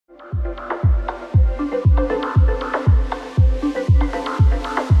Hello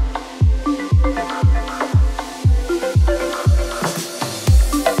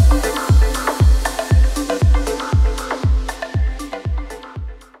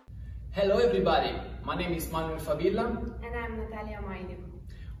everybody, my name is Manuel Favilla and I'm Natalia Maidiuk.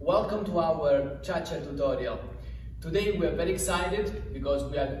 Welcome to our Cha-Cha tutorial. Today we are very excited because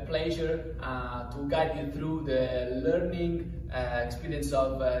we have the pleasure to guide you through the learning experience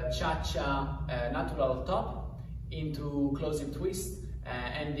of Cha-Cha natural top into closing twist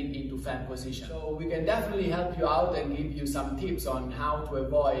ending into fan position. So we can definitely help you out and give you some tips on how to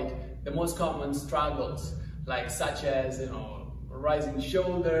avoid the most common struggles, like such as rising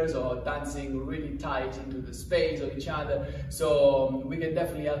shoulders or dancing really tight into the space of each other. So we can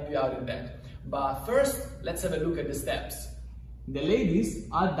definitely help you out in that. But first, let's have a look at the steps. The ladies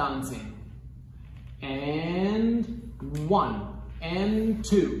are dancing. And 1, and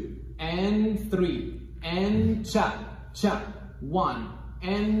 2, and 3, and cha-cha. 1,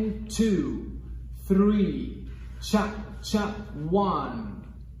 and 2, 3, cha-cha. 1,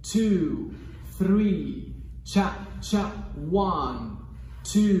 2, 3, cha-cha. 1,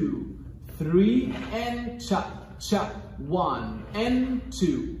 2, 3, and cha-cha. 1, and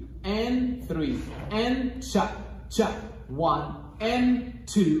 2, and 3, and cha-cha. 1, and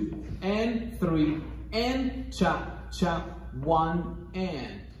 2, and 3, and cha-cha. 1,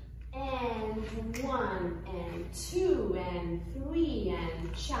 and 1, and 2, and 3,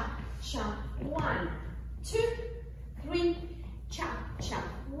 and cha-cha. 1, 2, 3, cha-cha.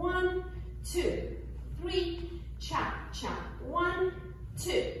 1, 2, 3, cha-cha. 1,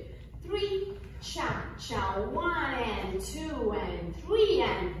 2, 3, cha-cha. 1 and 2 and 3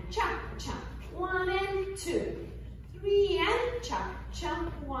 and cha-cha. 1 and 2, 3 and cha-cha.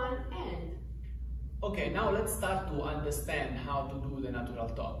 1 and. Okay, now let's start to understand how to do the natural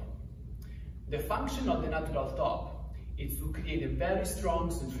top. The function of the natural top is to create a very strong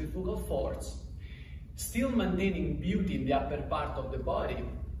centrifugal force, still maintaining beauty in the upper part of the body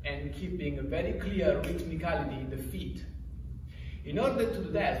and keeping a very clear rhythmicality in the feet. In order to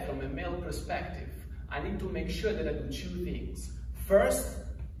do that from a male perspective, I need to make sure that I do two things. First,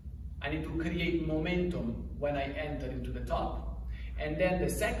 I need to create momentum when I enter into the top. And then the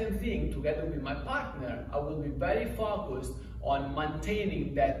second thing, together with my partner, I will be very focused on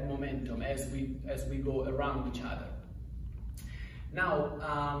maintaining that momentum as we go around each other.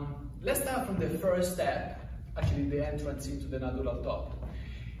 Now, let's start from the first step, actually the entrance into the natural top.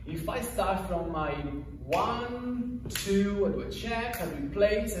 If I start from my 1, 2, I do a check, I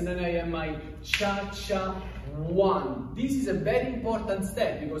replace, and then I have my cha-cha 1. This is a very important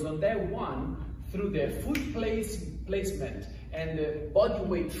step because on that one, through the foot placement and the body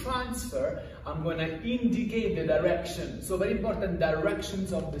weight transfer, I'm going to indicate the direction. So very important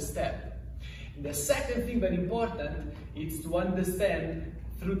directions of the step. And the second thing very important is to understand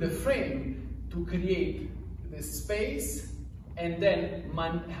through the frame to create the space and then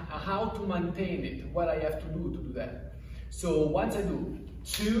how to maintain it, what I have to do that. So once I do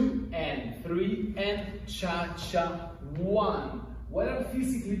 2 and 3 and cha-cha 1, what I'm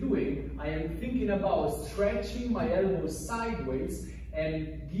physically doing, I am thinking about stretching my elbows sideways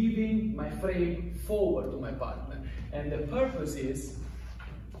and giving my frame forward to my partner. And the purpose is,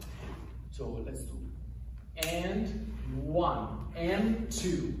 so let's do and 1 and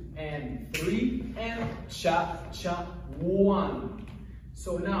 2 and 3 and cha-cha 1.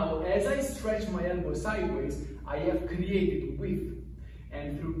 So now as I stretch my elbow sideways, I have created width,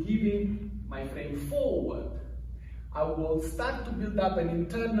 and through giving my frame forward, I will start to build up an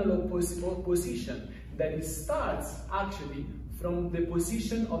internal position that starts actually from the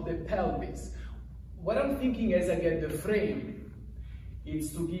position of the pelvis. What I'm thinking as I get the frame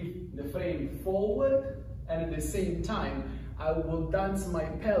is to give the frame forward, and at the same time I will dance my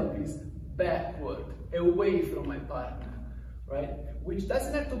pelvis backward, away from my partner, right? Which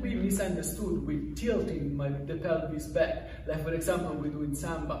doesn't have to be misunderstood with tilting the pelvis back, like for example we do in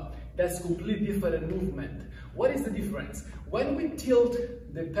samba. That's completely different movement. What is the difference? When we tilt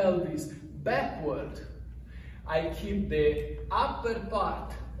the pelvis backward, I keep the upper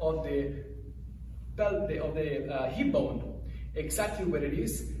part of the hip bone exactly where it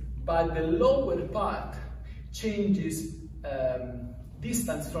is, but the lower part changes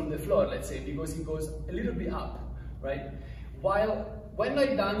distance from the floor, let's say, because it goes a little bit up, right? While when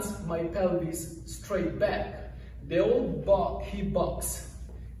I dance my pelvis straight back, the old hip box,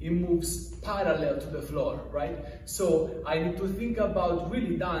 it moves parallel to the floor, right? So I need to think about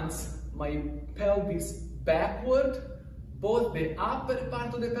really dance my pelvis backward, both the upper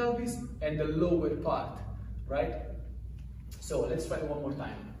part of the pelvis and the lower part, right? So let's try one more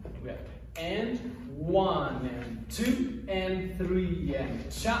time. We have and 1 and 2 and 3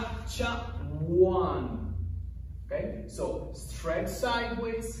 and cha cha 1. Okay, so stretch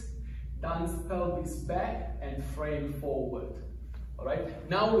sideways, dance pelvis back and frame forward. All right,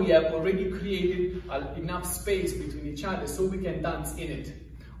 now we have already created enough space between each other so we can dance in it.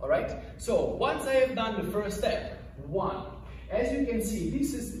 All right, so once I have done the first step, 1, as you can see,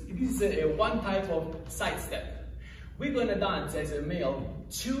 this is a one type of side step. We're gonna dance as a male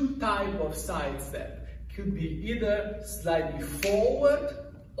 2 type of side step. Could be either slightly forward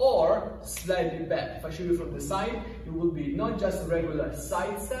or slightly back. If I show you from the side, it will be not just a regular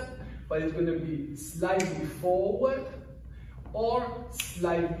side step, but it's gonna be slightly forward or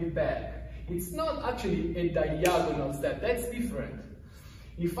slightly back. It's not actually a diagonal step, that's different.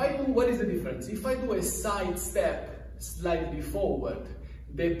 If I do, what is the difference? If I do a side step slightly forward,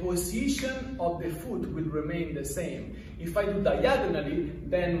 the position of the foot will remain the same. If I do diagonally,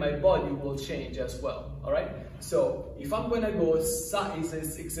 then my body will change as well, all right? So if I'm gonna go side,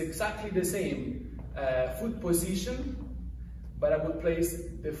 it's exactly the same foot position, but I will place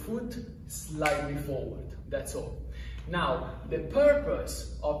the foot slightly forward, that's all. Now, the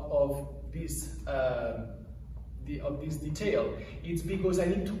purpose of this detail is because I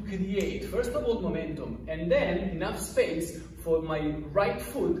need to create, first of all, momentum, and then enough space for my right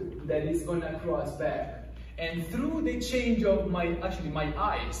foot that is going to cross back. And through the change of my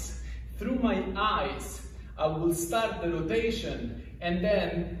eyes, through my eyes, I will start the rotation, and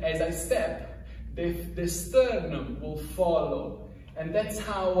then as I step, the sternum will follow. And that's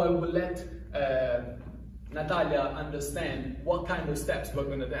how I will let Natalia understand what kind of steps we're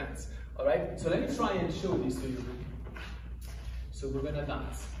going to dance. All right, so let me try and show this to you. So we're going to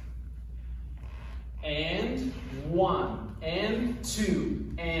dance. And 1, and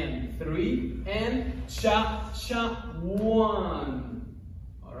 2, and 3, and cha cha 1.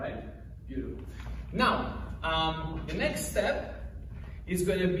 All right, beautiful. Now, the next step is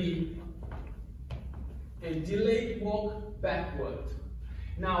going to be a delayed walk backward.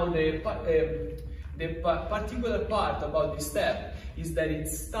 Now, the particular part about this step is that it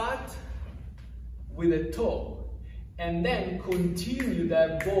starts with a toe and then continue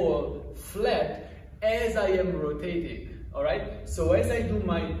that ball flat as I am rotating, all right? So as I do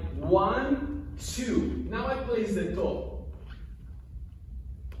my 1, 2, now I place the toe.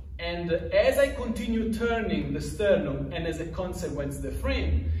 And as I continue turning the sternum and as a consequence the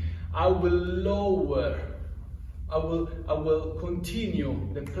frame, I will lower, I will continue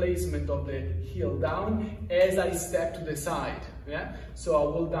the placement of the heel down as I step to the side, yeah? So I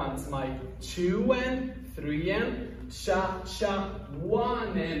will dance my 2 and 3 and cha cha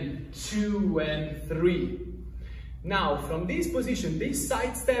 1 and 2 and 3. Now from this position, this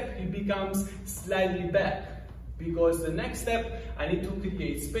side step, it becomes slightly back because the next step I need to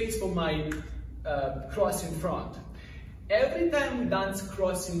create space for my cross in front. Every time we dance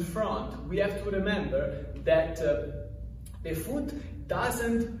cross in front, we have to remember that the foot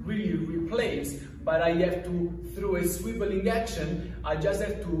doesn't really replace, but I have to, through a swiveling action, I just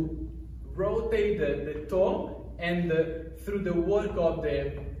have to rotate the toe, and through the work of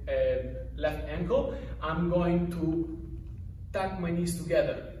the left ankle, I'm going to tuck my knees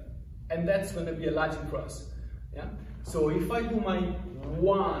together. And that's going to be a Latin cross. Yeah? So if I do my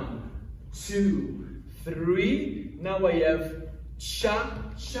 1, 2, 3, now I have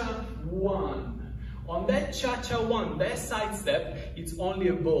cha-cha 1. On that cha-cha 1, that side step, it's only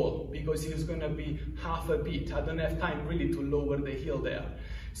a ball because it's going to be half a beat. I don't have time really to lower the heel there.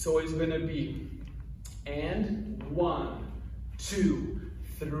 So it's going to be and 1, 2,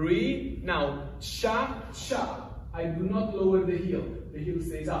 3. Now cha-cha. I do not lower the heel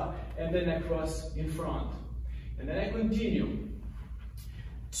stays up. And then I cross in front. And then I continue.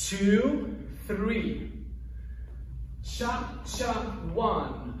 2, 3. Cha-cha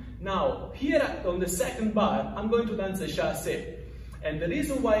 1. Now, here on the second bar, I'm going to dance a chassé. And the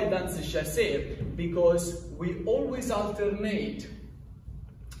reason why I dance a chassé, because we always alternate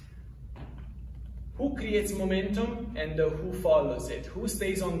who creates momentum and who follows it. Who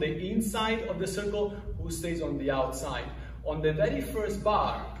stays on the inside of the circle, who stays on the outside. On the very first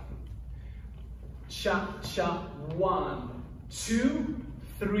bar, cha-cha 1, 2,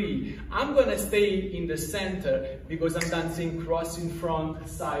 3. I'm gonna stay in the center because I'm dancing cross in front,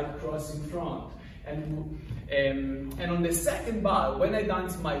 side, cross in front. And on the second bar, when I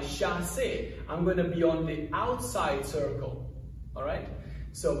dance my chassé, I'm gonna be on the outside circle. All right?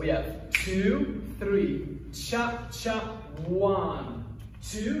 So we have 2, 3, cha-cha 1,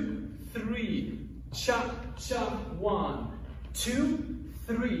 2, 3, cha-cha 1, 2,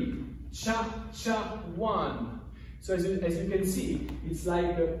 3, cha-cha 1, So as you can see, it's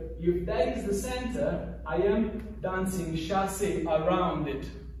like if that is the center, I am dancing chassé around it.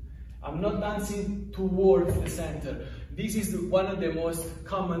 I'm not dancing towards the center. This is one of the most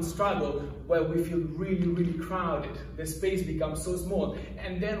common struggles where we feel really, really crowded. The space becomes so small,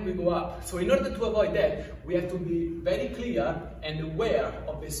 and then we go up. So in order to avoid that, we have to be very clear and aware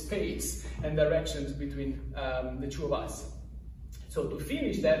of the space and directions between the two of us. So to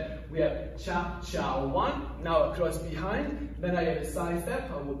finish that, we have cha, cha, one. Now across behind, then I have a side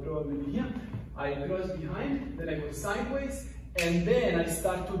step. I will probably be here. I cross behind, then I go sideways, and then I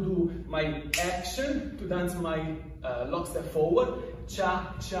start to do my action to dance my lock step forward,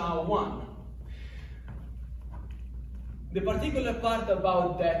 cha, cha, one. The particular part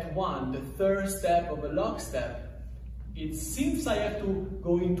about that one, the third step of a lock step, it's since I have to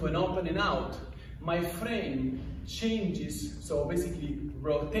go into an open and out, my frame changes, so basically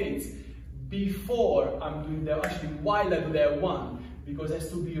rotates before I'm doing that, actually while I do that one, because it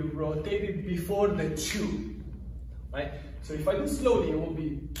has to be rotated before the two, right? So if I do slowly, it will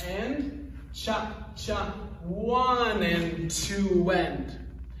be and, cha, cha, one and two and.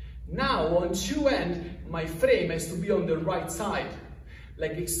 Now on two and, my frame has to be on the right side,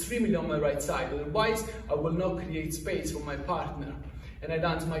 like extremely on my right side, otherwise I will not create space for my partner. And I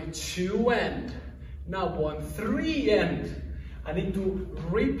dance my two and. Now on three and, I need to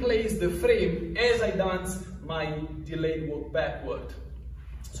replace the frame as I dance my delayed walk backward.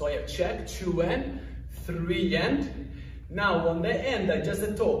 So I have check, two and, three and. Now on the end, I just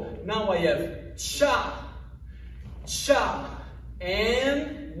the toe. Now I have cha, cha,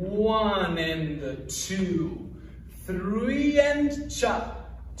 and one and two, three and cha,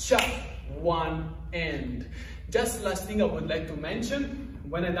 cha, one and. Just last thing I would like to mention,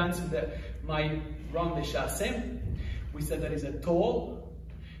 when I dance my round de chassé, we said there is a toe,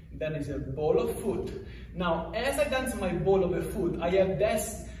 then is a ball of foot. Now, as I dance my ball of the foot, I have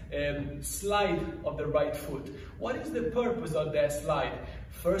this slide of the right foot. What is the purpose of that slide?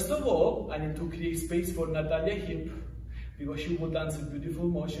 First of all, I need to create space for Natalia hip, because she will dance a beautiful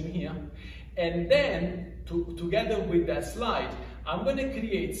motion here. And then, together with that slide, I'm going to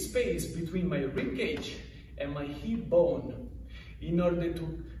create space between my rib cage and my hip bone in order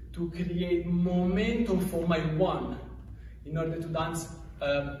to create momentum for my one, in order to dance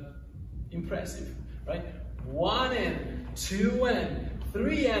impressive, right? One and, two and,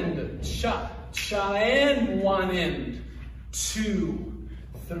 three and, cha, cha and, one and, two,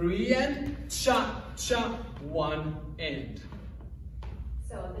 three and, cha, cha, one and.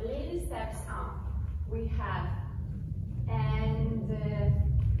 So the little steps are, we have and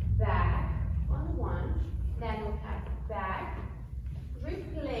back on one, then we have back,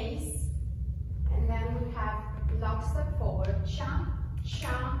 replace, and then we have lock step forward, cha,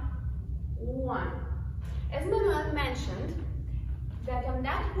 cha, one. As Manuel mentioned, that on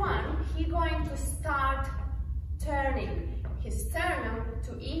that one, he's going to start turning his sternum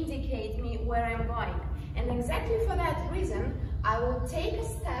to indicate me where I'm going. And exactly for that reason, I will take a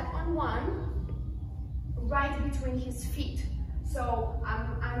step on one right between his feet. So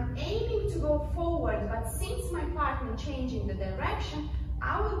I'm aiming to go forward, but since my partner changing the direction,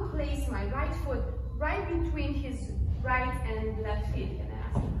 I will place my right foot right between his right and left feet. Can I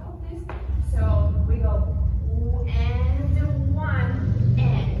ask you help, please? So we go and one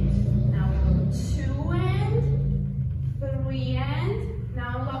and. Now we go two and, three and.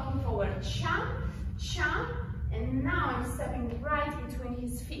 Now locking forward, cha, cha, and now I'm stepping right between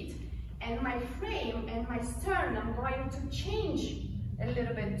his feet. And my frame and my sternum are going to change a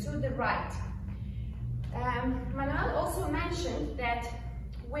little bit to the right. Manuel also mentioned that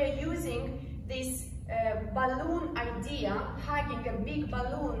we're using this balloon idea, hugging a big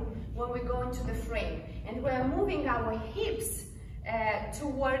balloon when we go into the frame. And we're moving our hips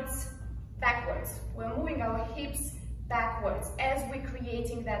towards backwards. We're moving our hips backwards as we're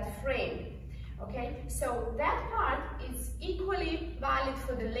creating that frame. Okay, so that part is equally valid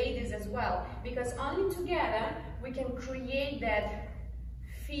for the ladies as well, because only together we can create that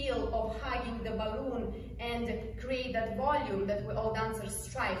feel of hugging the balloon and create that volume that we all dancers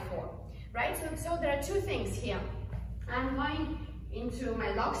strive for, right? So there are two things here. I'm going into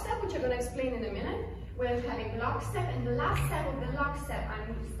my lock step, which I'm going to explain in a minute. We're having lock step, and the last step of the lock step,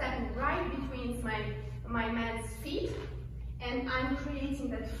 I'm stepping right between my man's feet, and I'm creating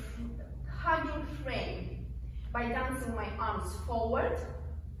that hugging frame by dancing my arms forward,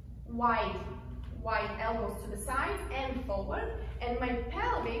 wide elbows to the side and forward, and my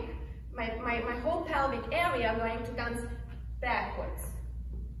pelvic, my whole pelvic area, I'm going to dance backwards.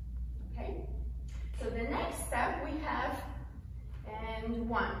 Okay? So the next step we have and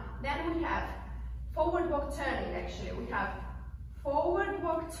one. Then we have forward walk turning actually. We have forward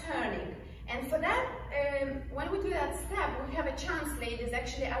walk turning. And for that, when we do that step, we have a chance, ladies,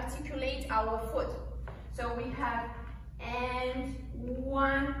 actually articulate our foot. So we have and,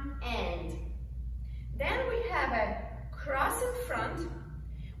 one, and. Then we have a cross in front.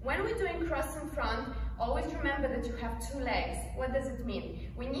 When we're doing cross in front, always remember that you have two legs. What does it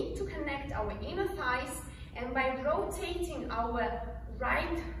mean? We need to connect our inner thighs, and by rotating our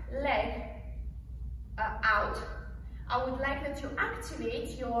right leg out, I would like that you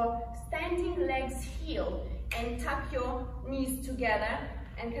activate your standing legs heel and tuck your knees together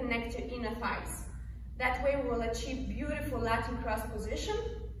and connect your inner thighs. That way we will achieve beautiful Latin cross position,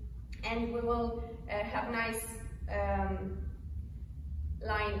 and we will have nice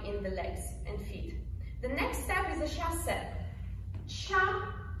line in the legs and feet. The next step is a chasse.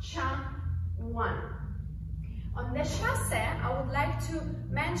 Cha, cha, one. On the chasse, I would like to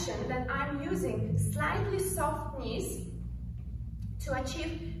mention that I'm using slightly soft knees to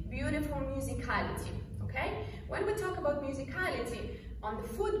achieve beautiful musicality, okay? When we talk about musicality, on the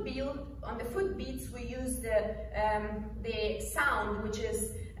foot beats we use the sound which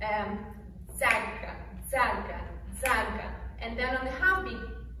is zarga, zarga, zarga, and then on the half beat,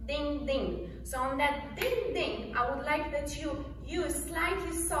 ding, ding. So on that ding, ding, I would like that you use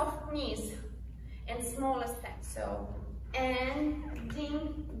slightly soft knees and smaller steps. So, and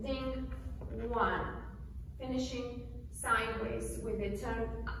ding, ding, one. Finishing sideways with the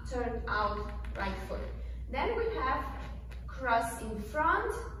turned out right foot. Then we have cross in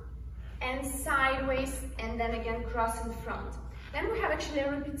front and sideways, and then again cross in front. Then we have actually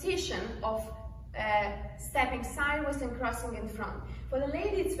a repetition of stepping sideways and crossing in front. For the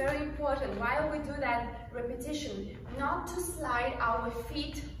lady, it's very important, while we do that repetition, not to slide our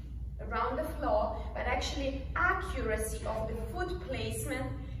feet around the floor, but actually accuracy of the foot placement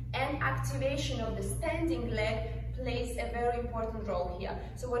and activation of the standing leg plays a very important role here.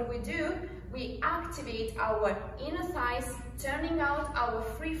 So what we do, we activate our inner thighs, turning out our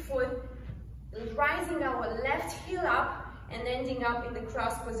free foot, rising our left heel up, and ending up in the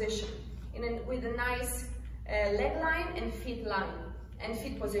cross position with a nice leg line and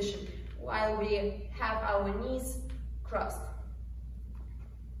feet position, while we have our knees crossed.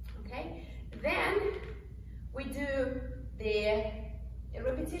 Okay, then we do the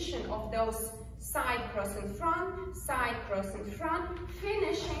repetition of those side cross in front, side cross in front,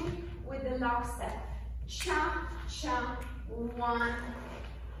 finishing with the lock step. Cha, cha, one,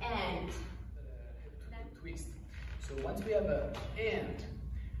 and. Twist. So once we have an and,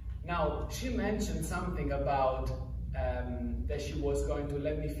 now she mentioned something about that she was going to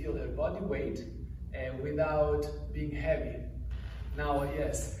let me feel her body weight without being heavy. Now,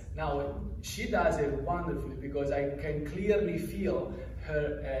 yes, now she does it wonderfully, because I can clearly feel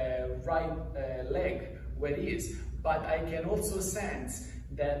her right leg where it is, but I can also sense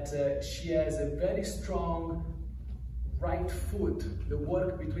that she has a very strong right foot, the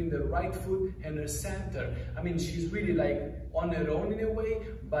work between the right foot and her center. I mean, she's really like on her own in a way,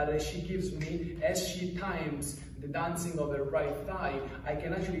 but she gives me, as she times the dancing of her right thigh, I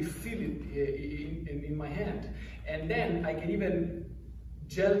can actually feel it in my hand. And then I can even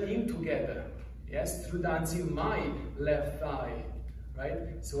gel in together, yes, through dancing my left thigh,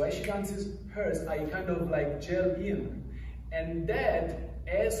 right? So as she dances hers, I kind of like gel in. And that,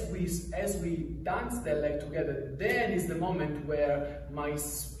 as we dance that leg together, then is the moment where my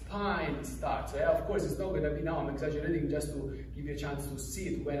spine starts. Of course, it's not going to be now, I'm exaggerating just to give you a chance to see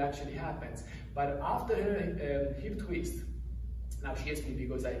it when it actually happens. But after her hip twist, now she hits me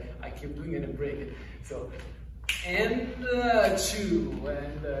because I keep doing it and break it. So, and 2,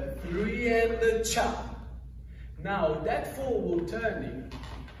 and 3, and cha. Now that forward turning,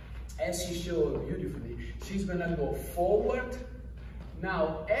 as she showed beautifully, she's gonna go forward.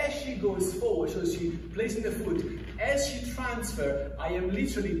 Now, as she goes forward, so she placing the foot, as she transfers, I am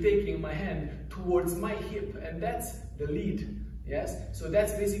literally taking my hand towards my hip, and that's the lead, yes? So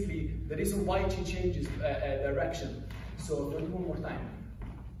that's basically the reason why she changes direction. So, do it one more time.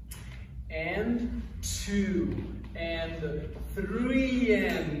 And 2, and 3,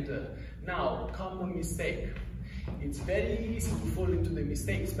 and. Now, common mistake. It's very easy to fall into the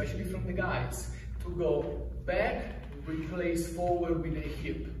mistake, especially from the guys, to go back, replace forward with a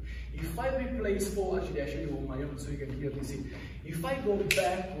hip. If I replace forward, actually I show you on my own so you can clearly see. If I go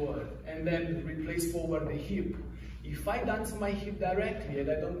backward and then replace forward the hip, if I dance my hip directly and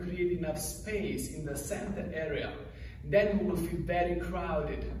I don't create enough space in the center area, then we will feel very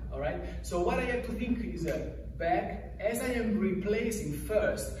crowded, all right? So what I have to think is back, as I am replacing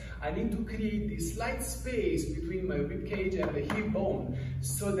first, I need to create this slight space between my rib cage and the hip bone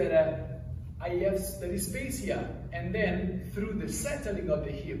so that there is space here, and then through the settling of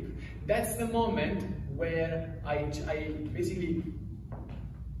the hip, that's the moment where I basically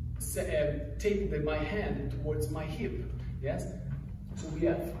take my hand towards my hip. Yes? So we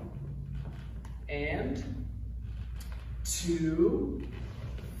have and 2,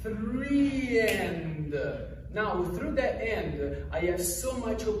 3, and now through that end I have so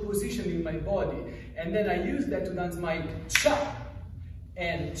much opposition in my body, and then I use that to dance my cha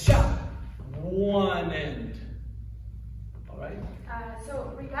and cha, one end. Alright?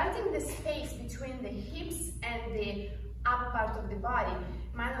 So regarding the space between the hips and the upper part of the body,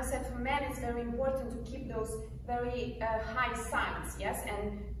 Manuel said for men it's very important to keep those very high sides, yes,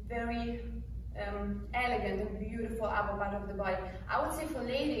 and very elegant and beautiful upper part of the body. I would say for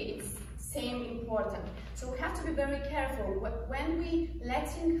lady it's same important. So we have to be very careful when we let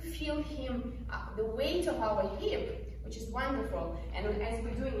him feel the weight of our hip, which is wonderful, and as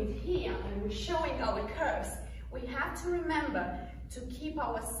we're doing it here and we're showing our curves, we have to remember to keep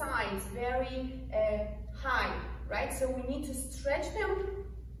our sides very high, right? So we need to stretch them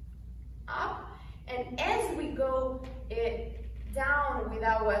up, and as we go down with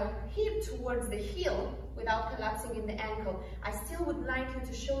our hip towards the heel, without collapsing in the ankle, I still would like you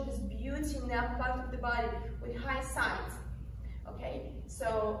to show this beauty in the upper part of the body with high sides. Okay,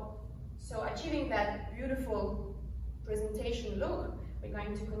 so achieving that beautiful presentation look, we're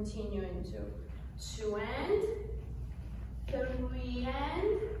going to continue into 2 and 3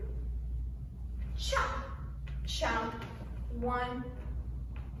 and cha, cha, 1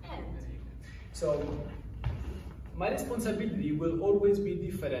 and. So my responsibility will always be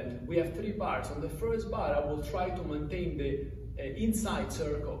different. We have 3 bars. On the first bar, I will try to maintain the inside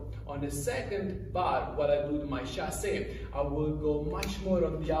circle. On the second bar, what I do my chassé, I will go much more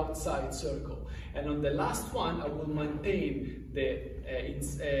on the outside circle. And on the last one, I will maintain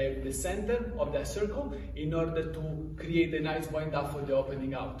the center of that circle in order to create a nice wind up for the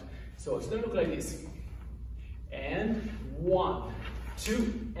opening out. So it's going to look like this. And 1,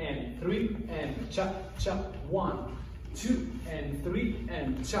 2 and 3 and cha cha 1, 2 and 3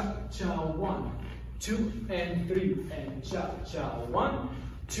 and cha cha 1, 2 and 3 and cha cha 1,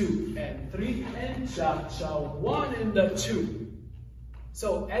 2 and 3 and cha cha 1 and 2.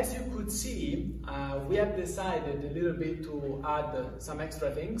 So as you could see, we have decided a little bit to add some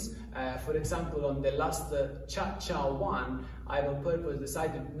extra things. For example, on the last cha cha 1, I have on purpose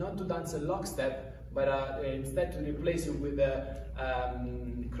decided not to dance a lockstep, but instead to replace it with a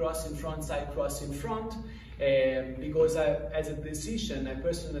cross in front, side cross in front, because as a decision, I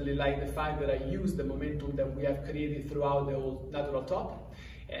personally like the fact that I use the momentum that we have created throughout the whole natural top,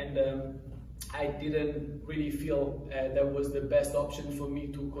 and I didn't really feel that was the best option for me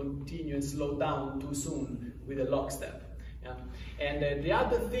to continue and slow down too soon with a lockstep. Yeah. And the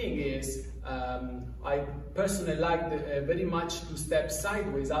other thing is, I personally like very much to step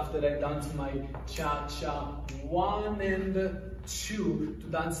sideways after I dance my cha-cha 1 and 2, to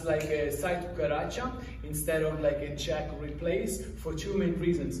dance like a side cucaracha instead of like a check replace, for 2 main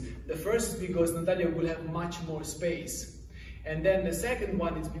reasons. The first is because Natalia will have much more space. And then the second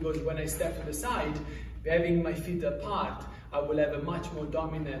one is because when I step to the side, having my feet apart, I will have a much more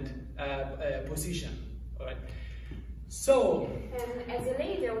dominant position. All right. So, and as a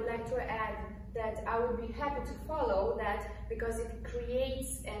lady, I would like to add that I would be happy to follow that, because it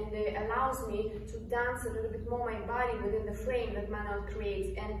creates and allows me to dance a little bit more my body within the frame that Manuel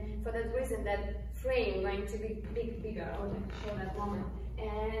creates, and for that reason that frame is going to be bigger. I would like to show that moment.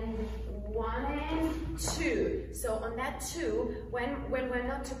 And 1 and 2. So on that 2, when we're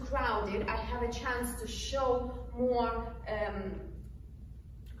not too crowded, I have a chance to show more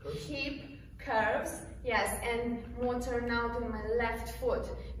hip curves, yes, and more turn out on my left foot,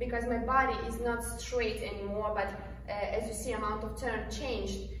 because my body is not straight anymore, but as you see, amount of turn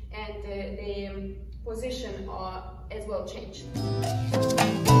changed, and the position as well changed.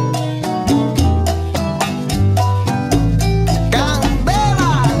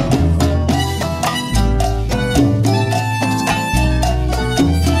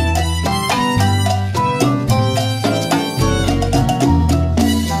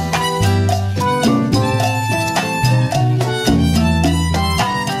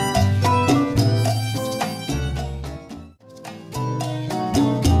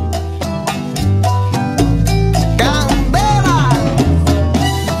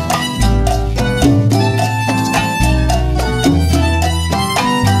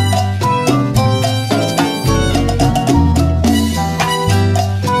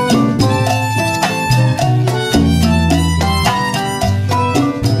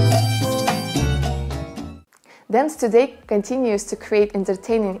 Today continues to create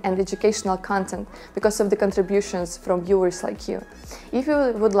entertaining and educational content because of the contributions from viewers like you. If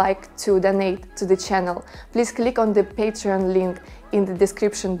you would like to donate to the channel, please click on the Patreon link in the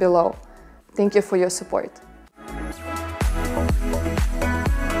description below. Thank you for your support.